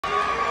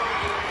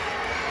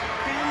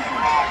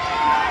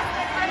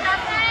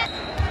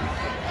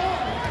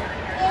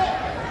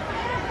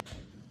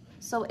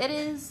So it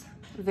is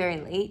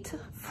very late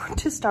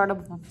to start a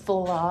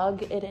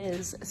vlog. It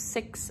is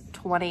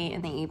 6:20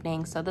 in the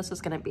evening, so this is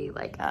gonna be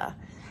like a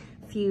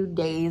few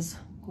days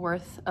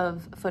worth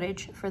of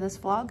footage for this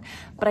vlog.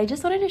 But I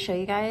just wanted to show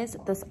you guys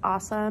this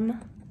awesome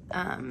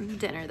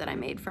dinner that I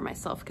made for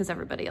myself because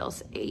everybody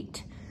else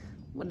ate.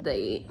 What did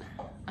they eat?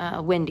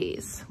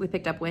 Wendy's. We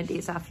picked up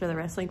Wendy's after the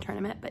wrestling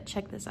tournament, but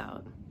check this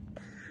out.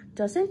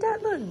 Doesn't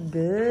that look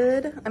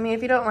good? I mean,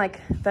 if you don't like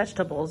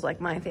vegetables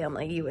like my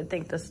family, you would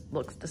think this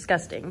looks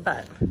disgusting,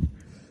 but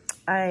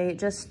I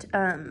just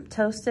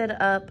toasted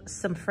up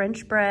some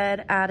French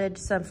bread, added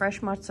some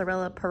fresh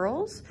mozzarella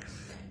pearls,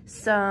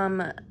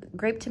 some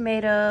grape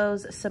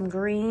tomatoes, some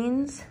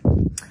greens,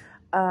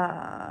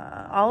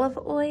 olive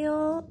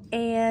oil,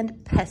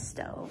 and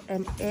pesto,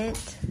 and it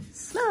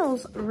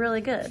smells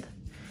really good.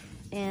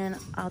 And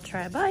I'll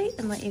try a bite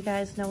and let you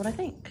guys know what I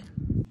think.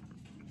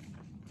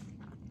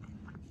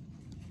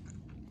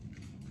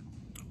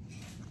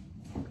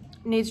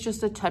 Needs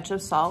just a touch of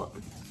salt,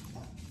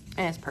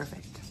 and it's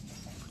perfect.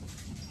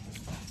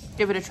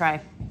 Give it a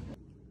try.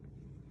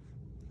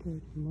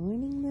 Good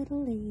morning,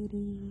 little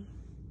lady.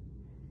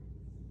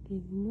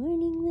 Good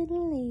morning,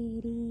 little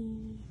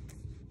lady.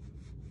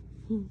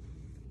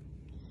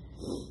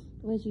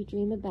 What did you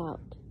dream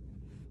about?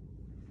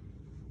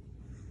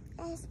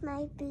 That's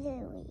my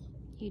Bluey.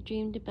 You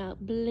dreamed about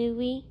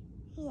Bluey?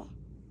 Yeah.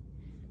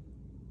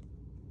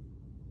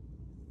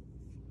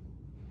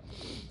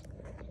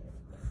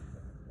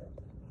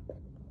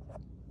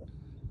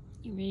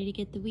 You ready to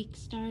get the week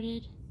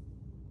started?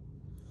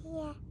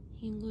 Yeah.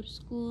 You can go to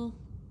school?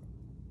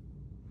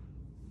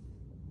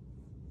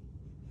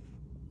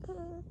 You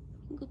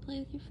can go play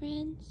with your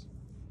friends?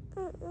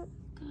 Got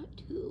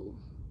to.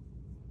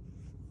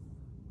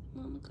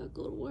 Mama gotta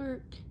go to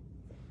work.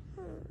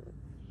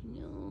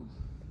 No.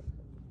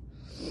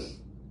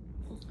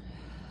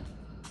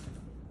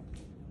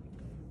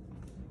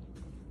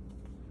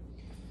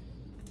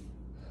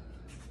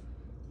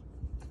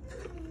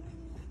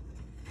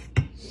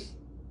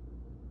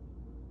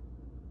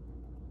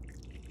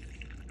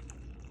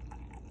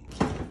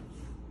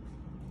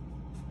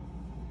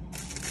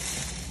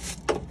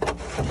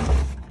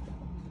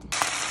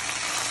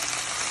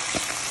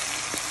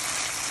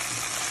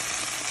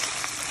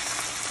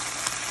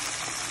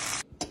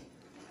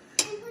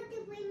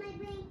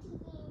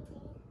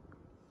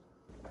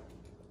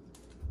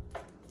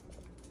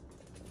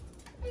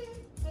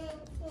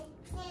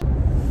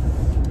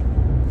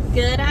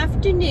 Good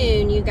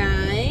afternoon, you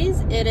guys.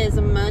 It is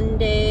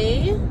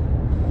Monday,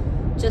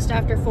 just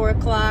after 4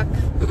 o'clock.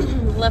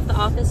 Left the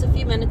office a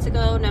few minutes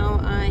ago. Now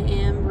I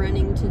am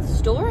running to the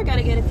store. I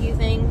gotta get a few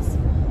things.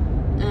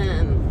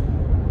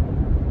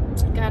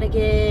 Gotta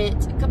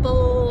get a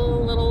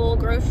couple little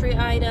grocery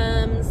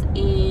items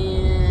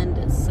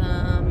and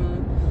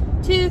some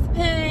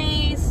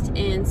toothpaste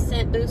and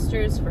scent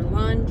boosters for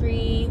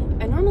laundry.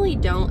 I normally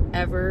don't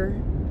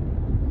ever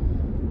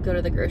go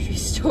to the grocery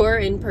store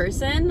in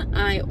person.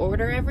 I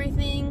order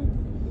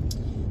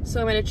everything.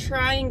 So I'm gonna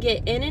try and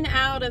get in and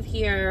out of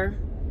here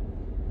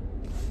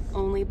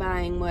only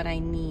buying what I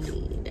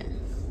need.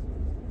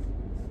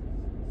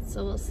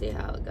 So we'll see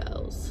how it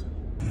goes.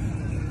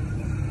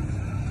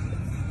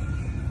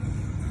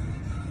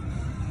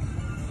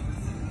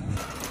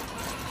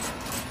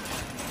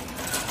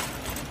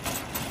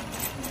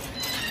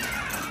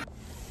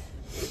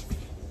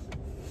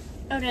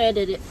 Okay, I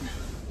did it.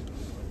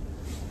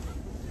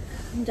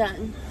 I'm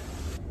done.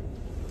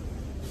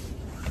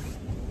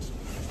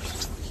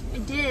 I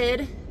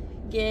did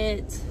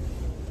get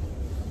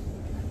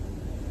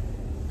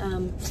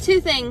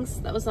two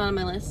things that was not on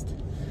my list.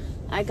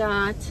 I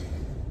got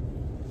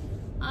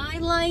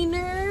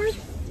eyeliner,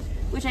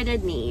 which I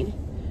did need,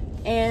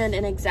 and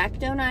an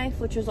X-Acto knife,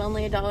 which was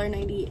only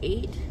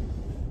 $1.98.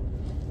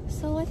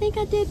 So I think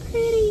I did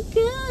pretty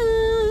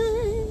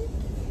good.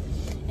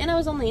 And I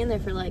was only in there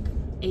for like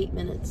 8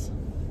 minutes.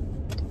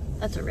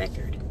 That's a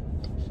record.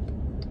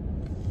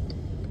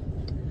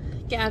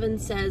 Gavin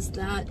says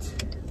that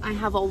I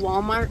have a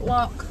Walmart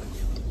walk,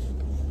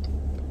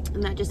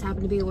 and that just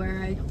happened to be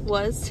where I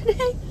was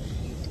today.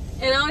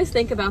 And I always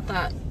think about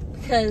that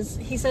because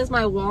he says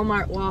my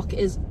Walmart walk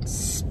is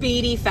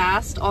speedy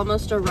fast,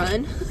 almost a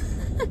run.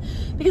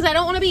 Because I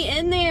don't want to be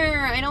in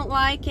there. I don't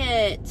like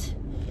it.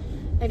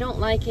 I don't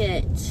like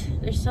it.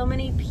 There's so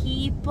many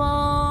people,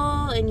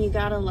 and you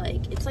gotta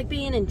like, it's like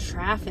being in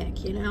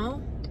traffic, you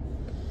know?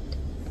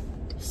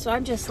 So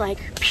I'm just like,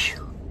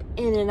 phew,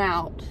 in and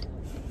out.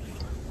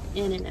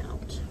 In and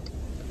out.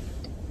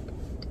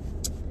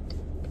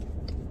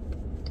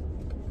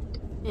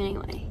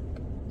 Anyway,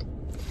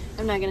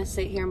 I'm not gonna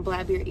sit here and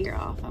blab your ear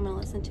off. I'm gonna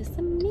listen to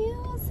some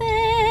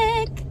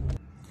music.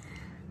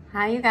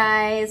 Hi you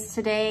guys,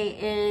 today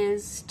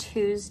is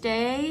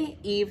Tuesday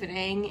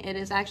evening. It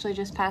is actually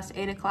just past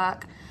 8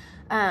 o'clock.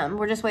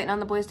 We're just waiting on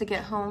the boys to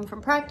get home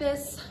from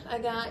practice. I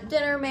got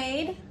dinner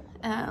made.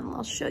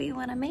 I'll show you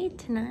what I made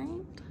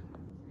tonight.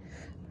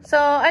 So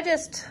I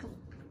just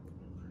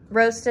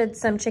roasted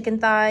some chicken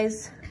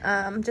thighs.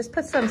 Just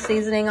put some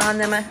seasoning on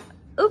them.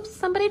 Oops,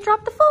 somebody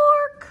dropped the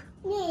fork.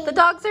 Yeah. The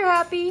dogs are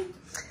happy.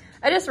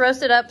 I just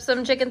roasted up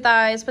some chicken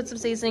thighs, put some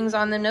seasonings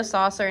on them, no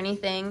sauce or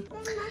anything.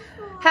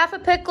 Half a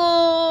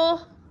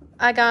pickle.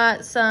 I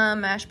got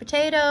some mashed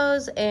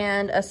potatoes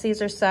and a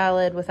Caesar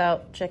salad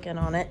without chicken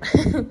on it.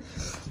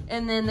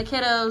 And then the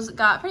kiddos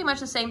got pretty much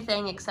the same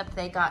thing, except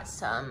they got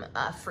some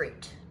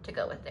fruit to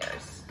go with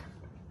theirs.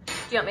 Do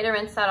you want me to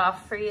rinse that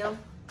off for you?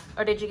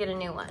 Or did you get a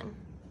new one?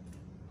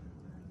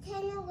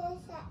 Can you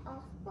rinse that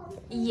off for me?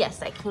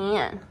 Yes, I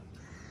can.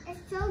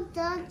 It's so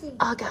dirty.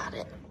 I got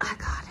it. I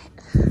got it.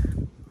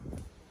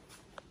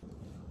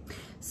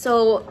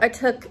 So I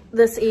took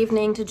this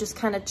evening to just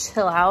kind of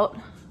chill out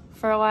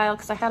for a while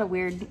because I had a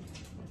weird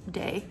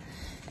day.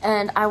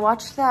 And I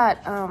watched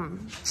that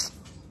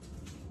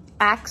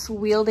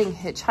axe-wielding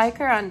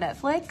hitchhiker on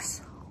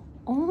Netflix.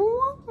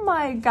 Oh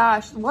my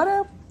gosh, what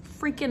a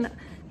freaking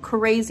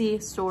crazy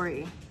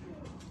story.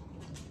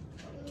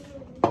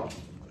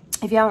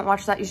 If you haven't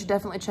watched that, you should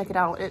definitely check it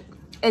out.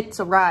 It's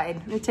a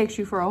ride. It takes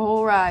you for a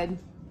whole ride.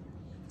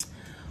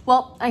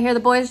 Well, I hear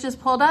the boys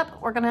just pulled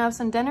up. We're gonna have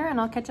some dinner and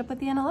I'll catch up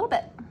with you in a little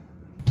bit.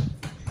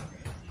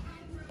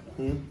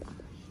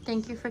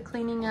 Thank you for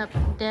cleaning up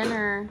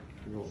dinner.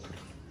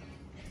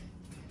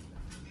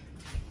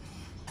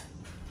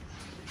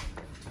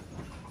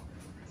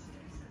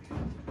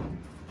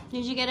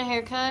 Did you get a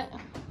haircut?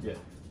 Yeah.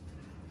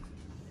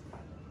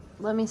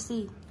 Let me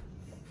see.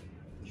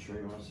 You sure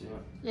you want to see it?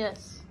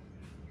 Yes.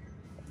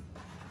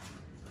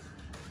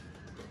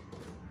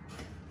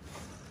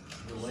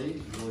 The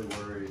lady's really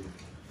worried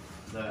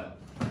that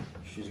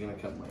she's gonna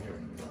cut my hair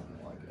and you're not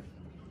gonna like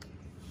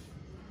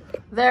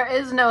it. There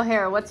is no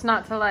hair. What's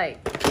not to like?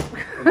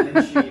 And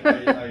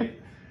then I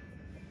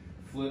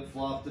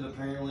flip-flopped it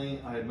apparently.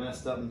 I had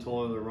messed up and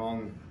told her the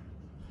wrong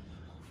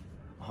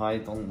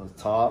height on the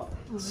top.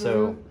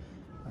 So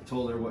I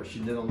told her what she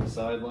did on the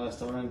side last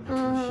time.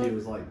 And she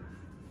was like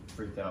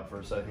freaked out for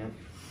a second.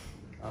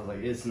 I was like,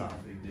 it's not a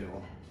big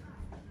deal.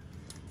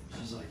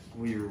 She's like,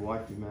 will your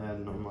wife be mad?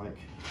 And I'm like,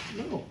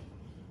 no.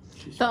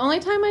 The only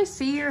time I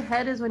see your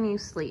head is when you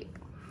sleep.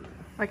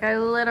 Like, I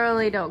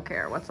literally don't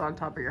care what's on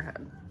top of your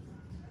head.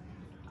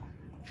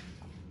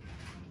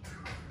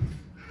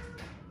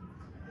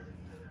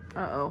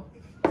 Uh-oh.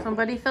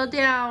 Somebody fell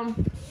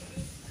down.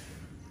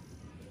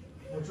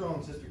 What's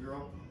wrong, sister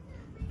girl?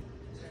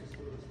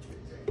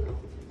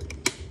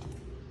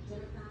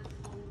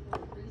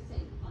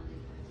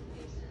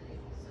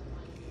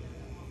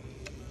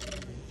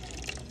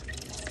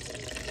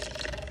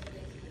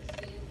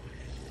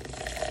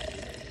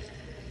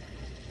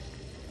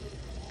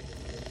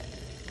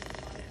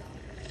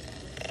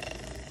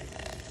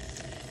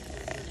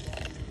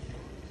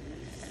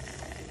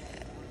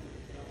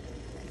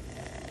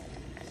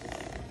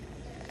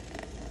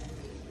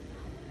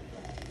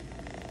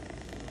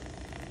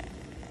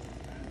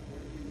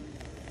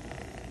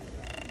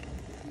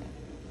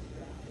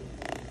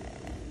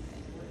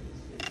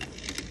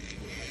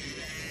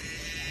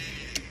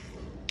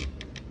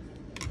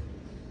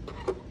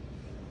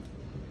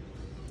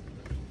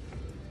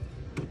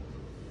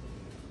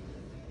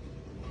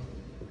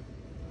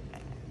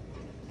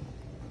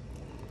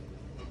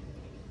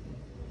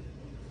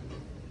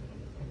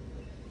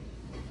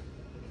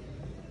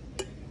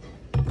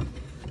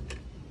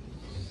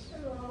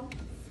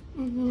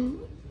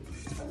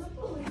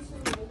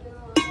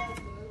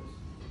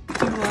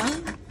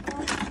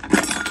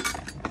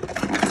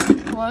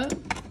 What?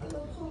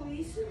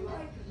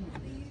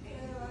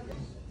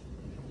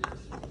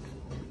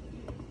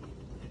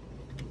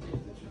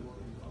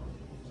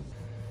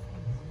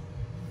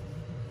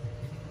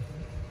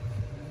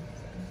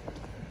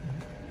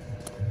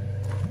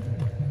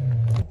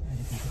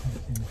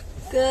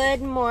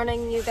 Good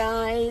morning, you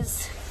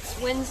guys.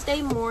 It's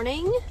Wednesday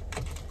morning,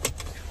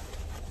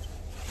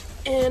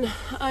 and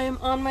I'm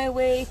on my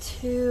way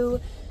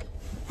to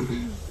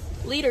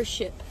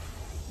leadership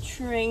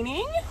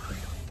training.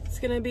 It's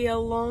gonna be a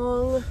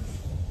long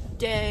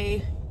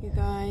day, you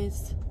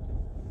guys.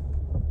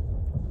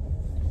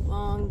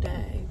 Long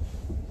day.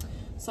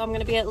 So I'm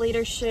gonna be at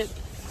leadership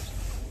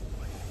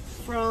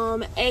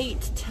from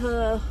 8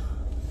 to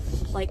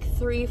like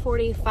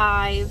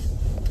 3:45.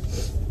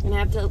 And I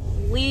have to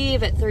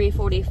leave at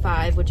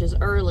 3:45, which is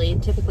early.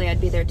 And typically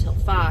I'd be there till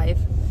 5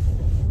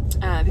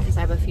 because I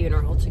have a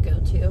funeral to go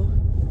to.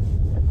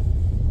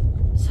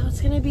 So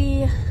it's gonna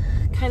be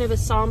kind of a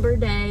somber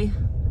day.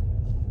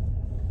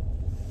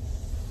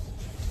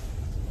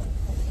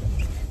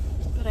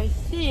 But I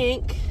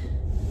think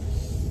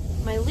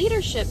my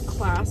leadership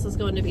class is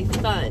going to be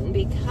fun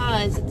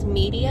because it's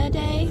media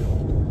day.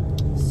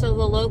 So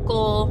the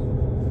local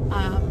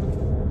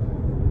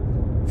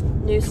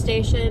news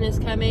station is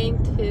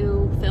coming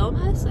to film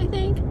us, I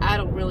think. I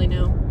don't really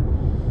know.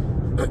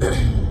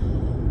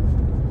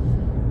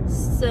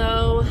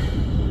 So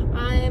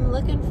I'm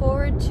looking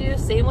forward to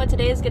seeing what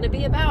today is going to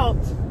be about.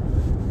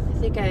 I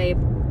think I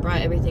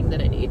brought everything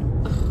that I need.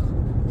 I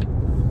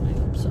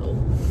hope so.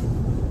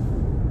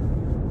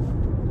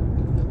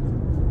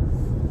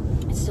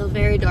 It's Still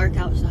very dark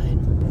outside.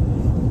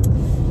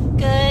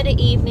 Good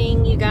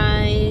evening, you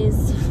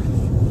guys.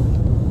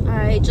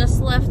 I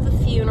just left the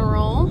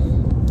funeral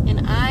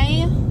and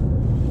I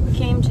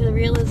came to the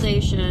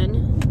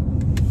realization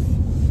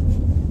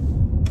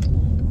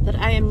that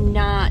I am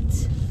not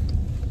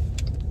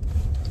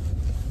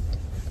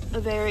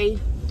a very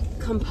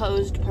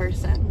composed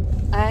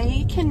person.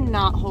 I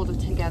cannot hold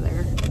it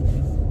together.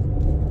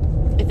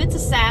 If it's a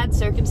sad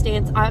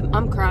circumstance,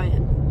 I'm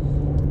crying.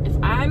 If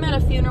I'm at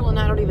a funeral and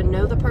I don't even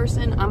know the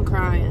person, I'm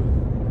crying.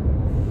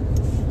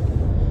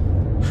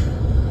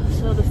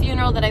 So the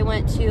funeral that I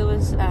went to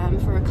was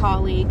for a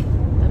colleague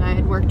that I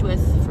had worked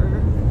with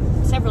for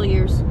several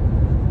years.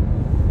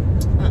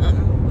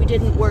 We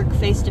didn't work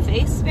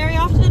face-to-face very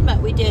often, but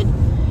we did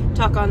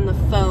talk on the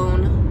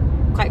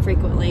phone quite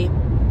frequently.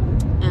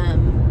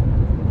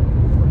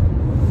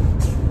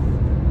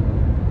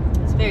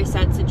 It's a very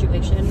sad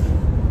situation.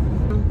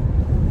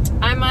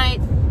 I might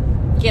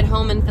get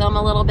home and film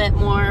a little bit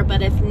more,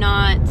 but if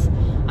not,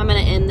 I'm gonna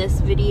end this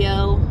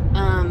video.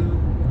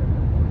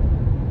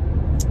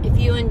 If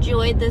you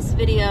enjoyed this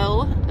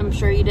video, I'm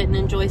sure you didn't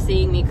enjoy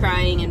seeing me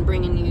crying and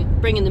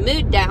bringing the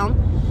mood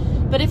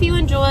down, but if you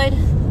enjoyed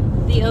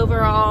the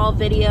overall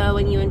video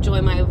and you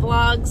enjoy my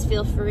vlogs,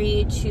 feel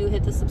free to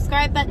hit the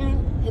subscribe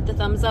button, hit the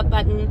thumbs up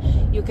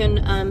button. You can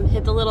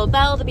hit the little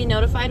bell to be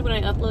notified when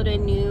I upload a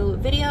new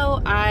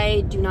video.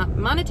 I do not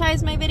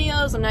monetize my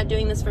videos. I'm not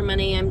doing this for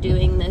money. I'm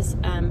doing this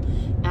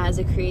as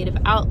a creative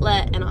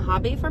outlet and a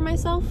hobby for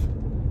myself.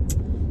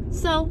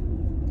 So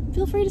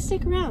feel free to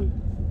stick around.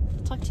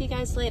 Talk to you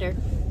guys later.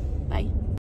 Bye.